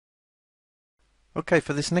Okay,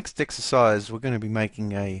 for this next exercise we're going to be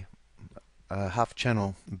making a half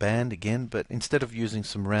channel band again, but instead of using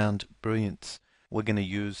some round brilliants we're going to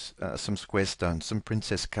use some square stones, some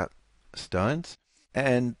princess cut stones.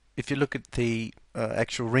 And if you look at the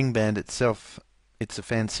actual ring band itself, it's a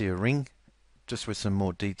fancier ring, just with some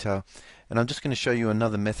more detail. And I'm just going to show you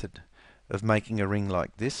another method of making a ring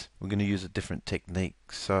like this. We're going to use a different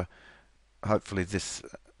technique, so hopefully this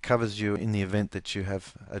covers you in the event that you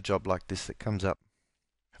have a job like this that comes up.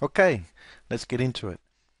 Okay, let's get into it.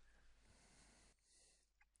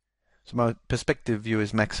 So my perspective view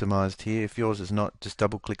is maximized here. If yours is not, just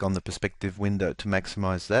double click on the perspective window to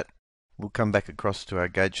maximize that. We'll come back across to our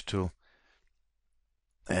gauge tool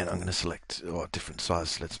and I'm going to select a different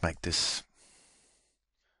size. Let's make this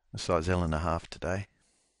a size L1/2 today.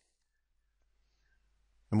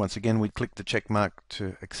 And once again we click the check mark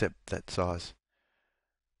to accept that size.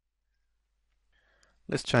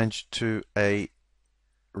 Let's change to a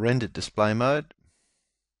rendered display mode.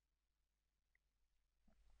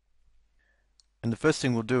 And the first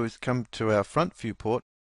thing we'll do is come to our front viewport,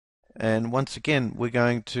 and once again we're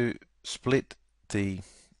going to split the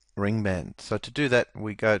ring band. So to do that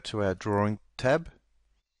we go to our drawing tab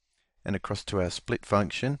and across to our split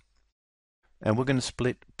function, and we're going to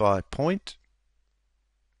split by point.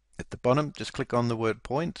 At the bottom just click on the word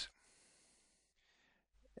point,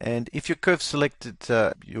 and if your curve selected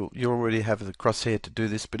you already have the crosshair to do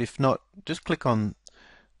this, but if not, just click on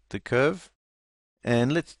the curve.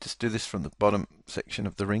 And let's just do this from the bottom section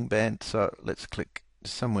of the ring band. So let's click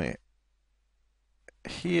somewhere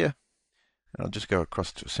here. And I'll just go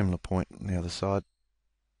across to a similar point on the other side.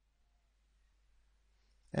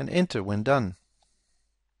 And enter when done.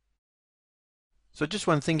 So just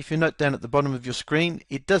one thing, if you note down at the bottom of your screen,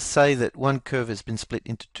 it does say that one curve has been split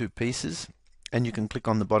into two pieces. And you can click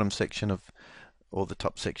on the bottom section of, or the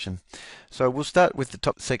top section. So we'll start with the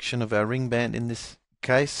top section of our ring band in this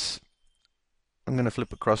case. I'm going to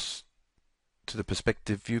flip across to the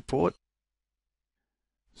perspective viewport.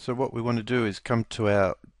 So what we want to do is come to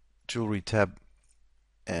our jewelry tab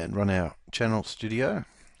and run our channel studio.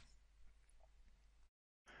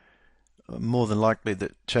 More than likely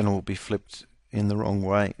the channel will be flipped in the wrong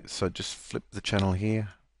way, so just flip the channel here,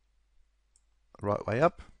 right way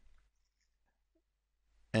up.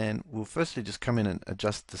 And we'll firstly just come in and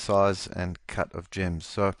adjust the size and cut of gems.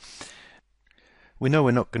 So we know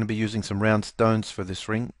we're not going to be using some round stones for this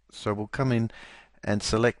ring, so we'll come in and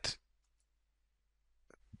select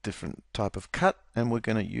a different type of cut, and we're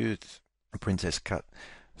going to use a princess cut.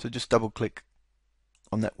 So just double click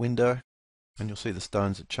on that window and you'll see the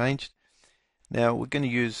stones have changed. Now we're going to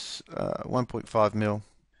use 1.5mm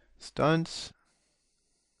stones,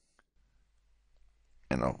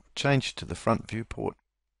 and I'll change to the front viewport,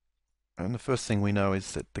 and the first thing we know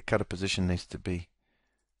is that the cutter position needs to be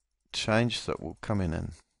change, so we'll come in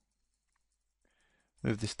and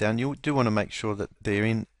move this down. You do want to make sure that they're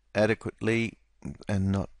in adequately and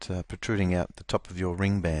not protruding out the top of your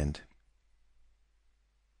ring band.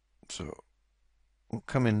 So we'll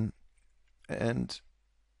come in and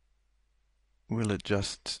we'll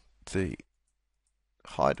adjust the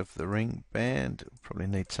height of the ring band. We'll probably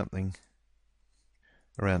need something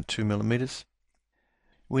around 2mm.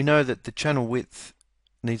 We know that the channel width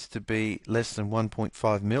needs to be less than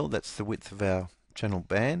 1.5mm. That's the width of our channel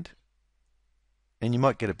band. And you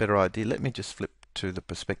might get a better idea. Let me just flip to the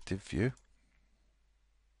perspective view.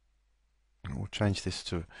 And we'll change this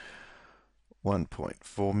to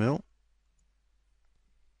 1.4mm.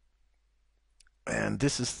 And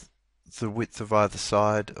this is the width of either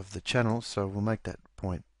side of the channel, so we'll make that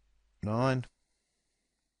 0.9. In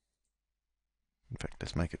fact,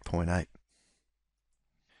 let's make it 0.8.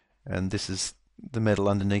 And this is the metal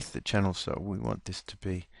underneath the channel, so we want this to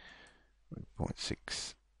be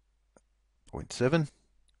 0.6, 0.7. And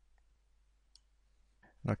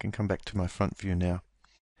I can come back to my front view now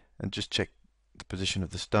and just check the position of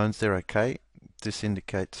the stones. They're okay. This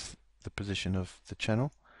indicates the position of the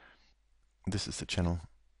channel. This is the channel,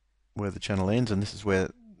 where the channel ends, and this is where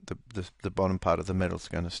the bottom part of the metal is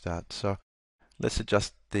going to start. So let's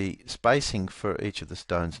adjust the spacing for each of the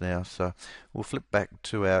stones now. So we'll flip back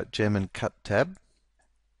to our gem and cut tab,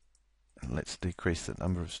 and let's decrease the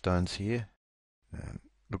number of stones here. And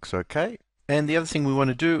looks okay. And the other thing we want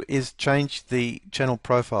to do is change the channel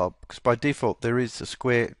profile, because by default there is a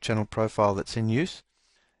square channel profile that's in use,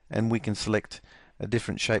 and we can select a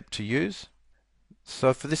different shape to use.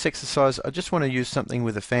 So for this exercise I just want to use something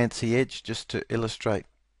with a fancy edge just to illustrate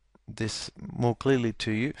this more clearly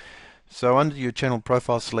to you. So under your channel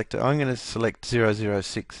profile selector, I'm going to select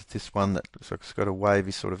 006, this one that looks like it's got a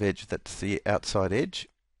wavy sort of edge. That's the outside edge.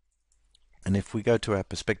 And if we go to our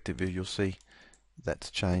perspective view, you'll see that's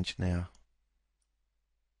changed now.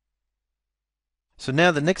 So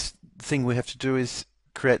now the next thing we have to do is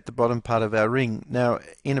create the bottom part of our ring. Now,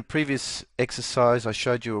 in a previous exercise, I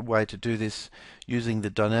showed you a way to do this using the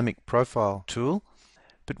dynamic profile tool.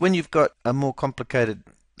 But when you've got a more complicated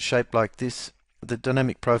shape like this, the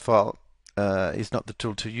dynamic profile is not the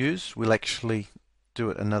tool to use. We'll actually do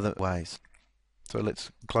it another ways. So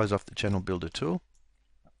let's close off the channel builder tool.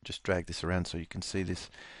 Just drag this around so you can see this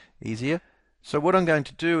easier. So what I'm going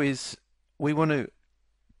to do is we want to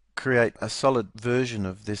create a solid version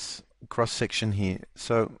of this cross section here.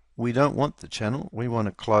 So we don't want the channel, we want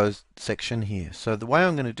a closed section here. So the way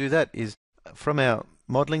I'm going to do that is from our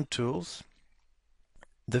modeling tools,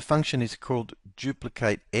 the function is called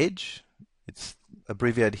duplicate edge. It's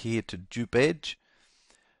abbreviated here to dupe edge.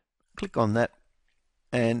 Click on that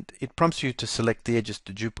and it prompts you to select the edges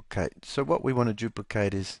to duplicate. So what we want to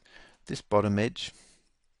duplicate is this bottom edge,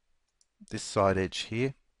 this side edge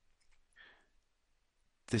here,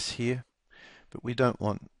 this here, but we don't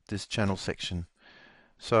want this channel section.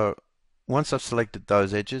 So once I've selected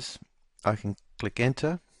those edges, I can click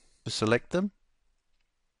enter to select them,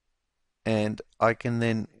 and I can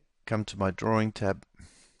then come to my drawing tab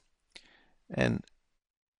and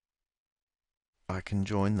I can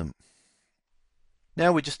join them.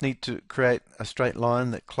 Now we just need to create a straight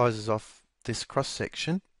line that closes off this cross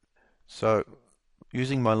section. So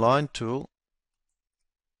using my line tool,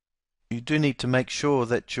 you do need to make sure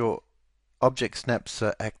that your object snaps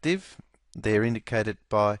are active. They're indicated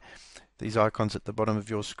by these icons at the bottom of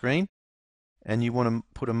your screen, and you want to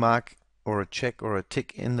put a mark or a check or a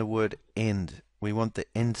tick in the word end. We want the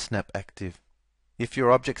end snap active. If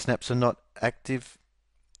your object snaps are not active,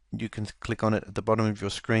 you can click on it at the bottom of your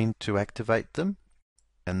screen to activate them,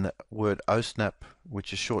 and the word OSnap,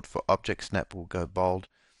 which is short for object snap, will go bold.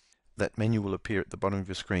 That menu will appear at the bottom of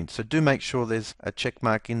your screen. So do make sure there's a check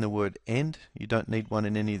mark in the word end. You don't need one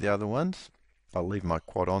in any of the other ones. I'll leave my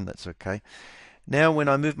quad on, that's okay. Now when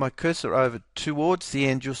I move my cursor over towards the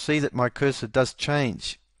end, you'll see that my cursor does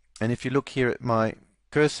change. And if you look here at my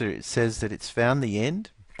cursor, it says that it's found the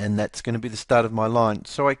end, and that's going to be the start of my line.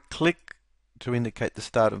 So I click to indicate the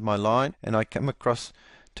start of my line, and I come across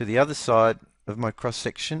to the other side of my cross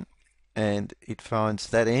section, and it finds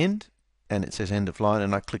that end, and it says end of line,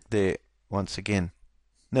 and I click there once again.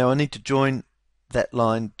 Now I need to join that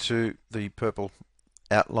line to the purple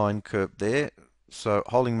outline curve there. So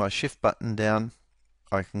holding my shift button down,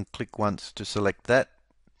 I can click once to select that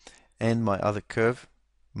and my other curve.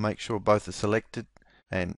 Make sure both are selected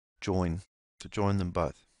and join to join them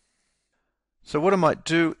both. So what I might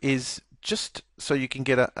do is, just so you can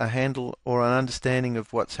get a handle or an understanding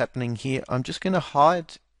of what's happening here, I'm just going to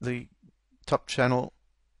hide the top channel,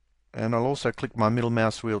 and I'll also click my middle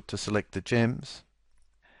mouse wheel to select the gems,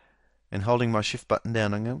 and holding my shift button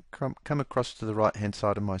down, I'm going to come across to the right hand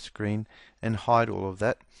side of my screen and hide all of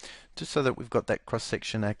that, just so that we've got that cross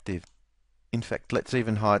section active. In fact, let's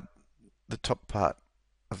even hide the top part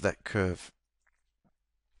of that curve.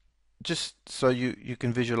 Just so you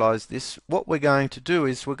can visualize this, what we're going to do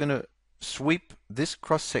is we're going to sweep this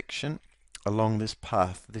cross section along this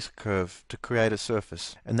path, this curve, to create a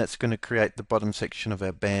surface, and that's going to create the bottom section of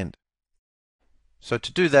our band. So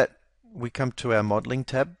to do that, we come to our modeling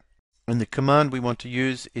tab, and the command we want to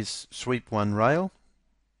use is sweep one rail.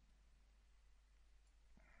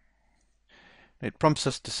 It prompts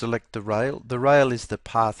us to select the rail. The rail is the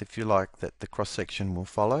path, if you like, that the cross section will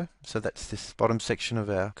follow. So that's this bottom section of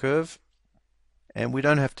our curve, and we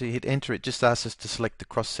don't have to hit enter. It just asks us to select the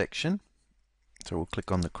cross section. So we'll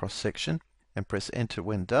click on the cross section and press enter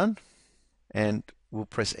when done, and we'll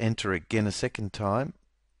press enter again a second time.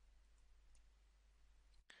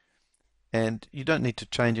 And you don't need to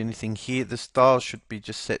change anything here. The style should be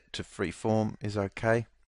just set to freeform is okay,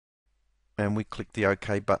 and we click the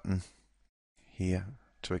OK button here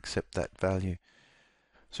to accept that value.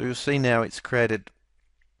 So you'll see now it's created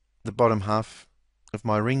the bottom half of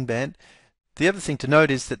my ring band. The other thing to note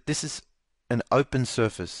is that this is an open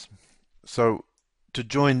surface, so to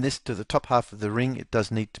join this to the top half of the ring, it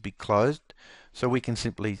does need to be closed. So we can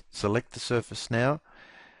simply select the surface now,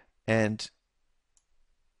 and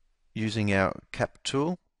using our cap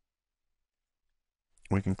tool,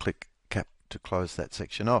 we can click cap to close that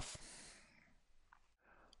section off.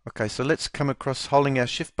 Okay, so let's come across, holding our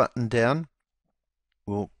shift button down,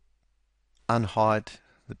 we'll unhide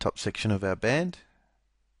the top section of our band,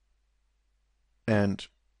 and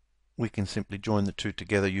we can simply join the two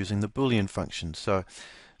together using the Boolean function. So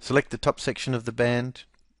select the top section of the band,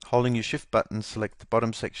 holding your shift button, select the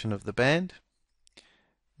bottom section of the band,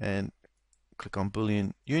 and click on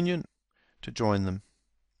Boolean Union to join them.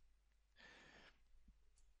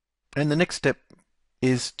 And the next step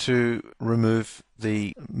is to remove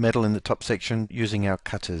the metal in the top section using our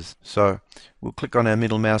cutters. So we'll click on our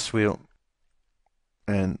middle mouse wheel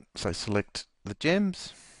and say select the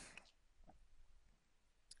gems,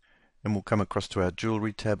 and we'll come across to our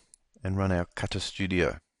jewelry tab and run our Cutter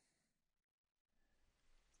Studio.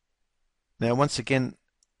 Now once again,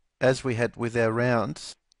 as we had with our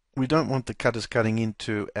rounds, we don't want the cutters cutting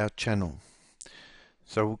into our channel.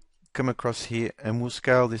 So we'll come across here and we'll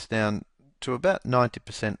scale this down to about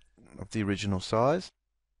 90% of the original size.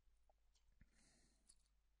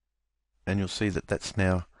 And you'll see that that's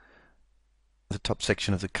now the top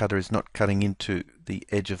section of the cutter is not cutting into the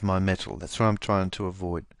edge of my metal. That's what I'm trying to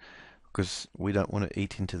avoid, because we don't want to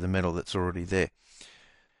eat into the metal that's already there.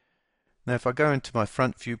 Now if I go into my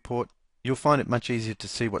front viewport, you'll find it much easier to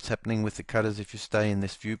see what's happening with the cutters if you stay in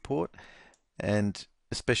this viewport, and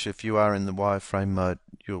especially if you are in the wireframe mode,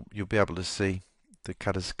 you'll be able to see the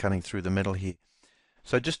cutters cutting through the metal here.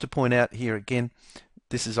 So just to point out here again,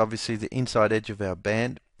 this is obviously the inside edge of our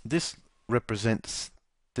band. This represents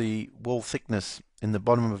the wall thickness in the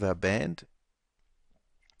bottom of our band.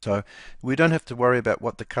 So we don't have to worry about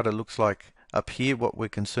what the cutter looks like up here. What we're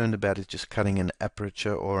concerned about is just cutting an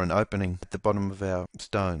aperture or an opening at the bottom of our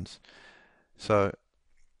stones. So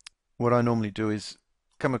what I normally do is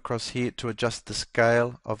come across here to adjust the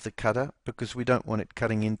scale of the cutter, because we don't want it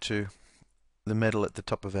cutting into the metal at the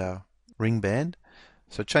top of our ring band.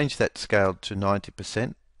 So change that scale to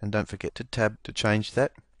 90%, and don't forget to tab to change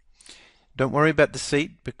that. Don't worry about the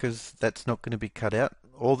seat, because that's not going to be cut out.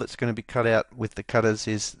 All that's going to be cut out with the cutters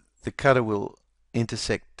is the cutter will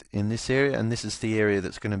intersect in this area, and this is the area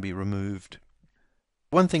that's going to be removed.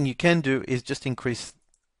 One thing you can do is just increase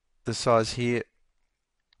the size here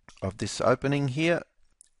of this opening here,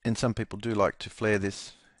 and some people do like to flare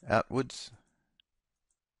this outwards,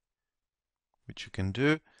 which you can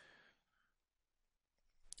do,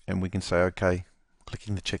 and we can say OK,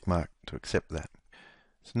 clicking the check mark to accept that.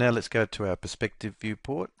 So now let's go to our perspective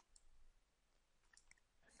viewport.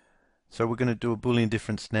 So we're going to do a Boolean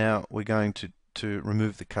difference now. We're going to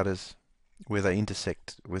remove the cutters where they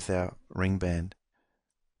intersect with our ring band.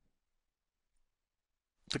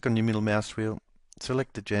 Click on your middle mouse wheel,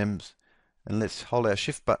 select the gems, and let's hold our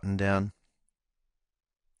shift button down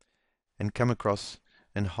and come across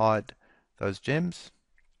and hide those gems.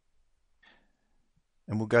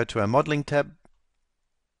 And we'll go to our modeling tab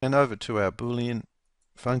and over to our Boolean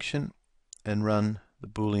function and run the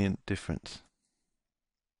Boolean difference.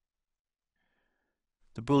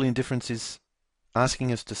 The Boolean difference is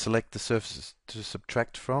asking us to select the surfaces to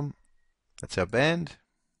subtract from. That's our band.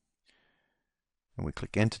 And we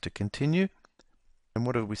click enter to continue. And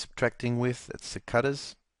what are we subtracting with? That's the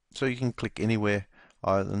cutters. So you can click anywhere,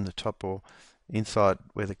 either in the top or inside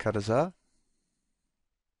where the cutters are.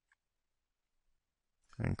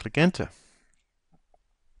 And click enter.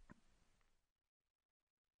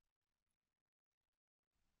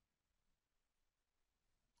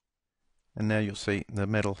 And now you'll see the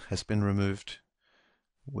metal has been removed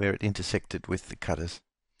where it intersected with the cutters.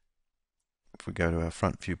 If we go to our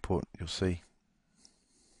front viewport, you'll see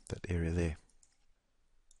that area there.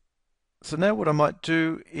 So now what I might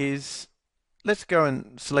do is, let's go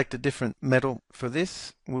and select a different metal for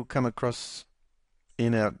this. We'll come across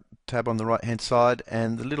in our tab on the right hand side,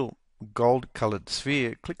 and the little gold colored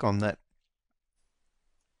sphere, click on that,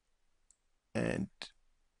 and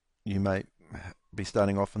you may be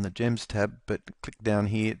starting off on the gems tab, but click down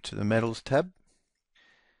here to the metals tab,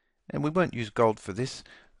 and we won't use gold for this.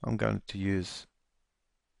 I'm going to use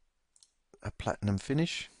a platinum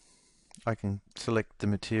finish. I can select the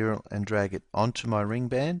material and drag it onto my ring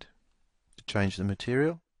band to change the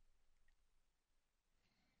material.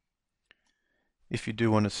 If you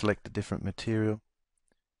do want to select a different material,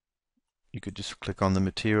 you could just click on the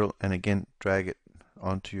material and again drag it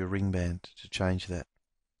onto your ring band to change that.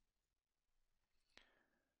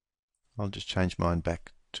 I'll just change mine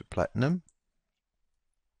back to platinum.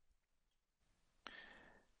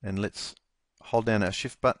 And let's hold down our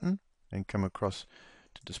shift button and come across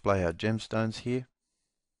to display our gemstones here.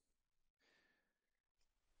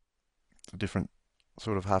 A different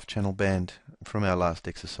sort of half channel band from our last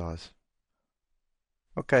exercise.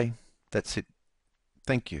 Okay, that's it.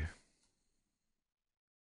 Thank you.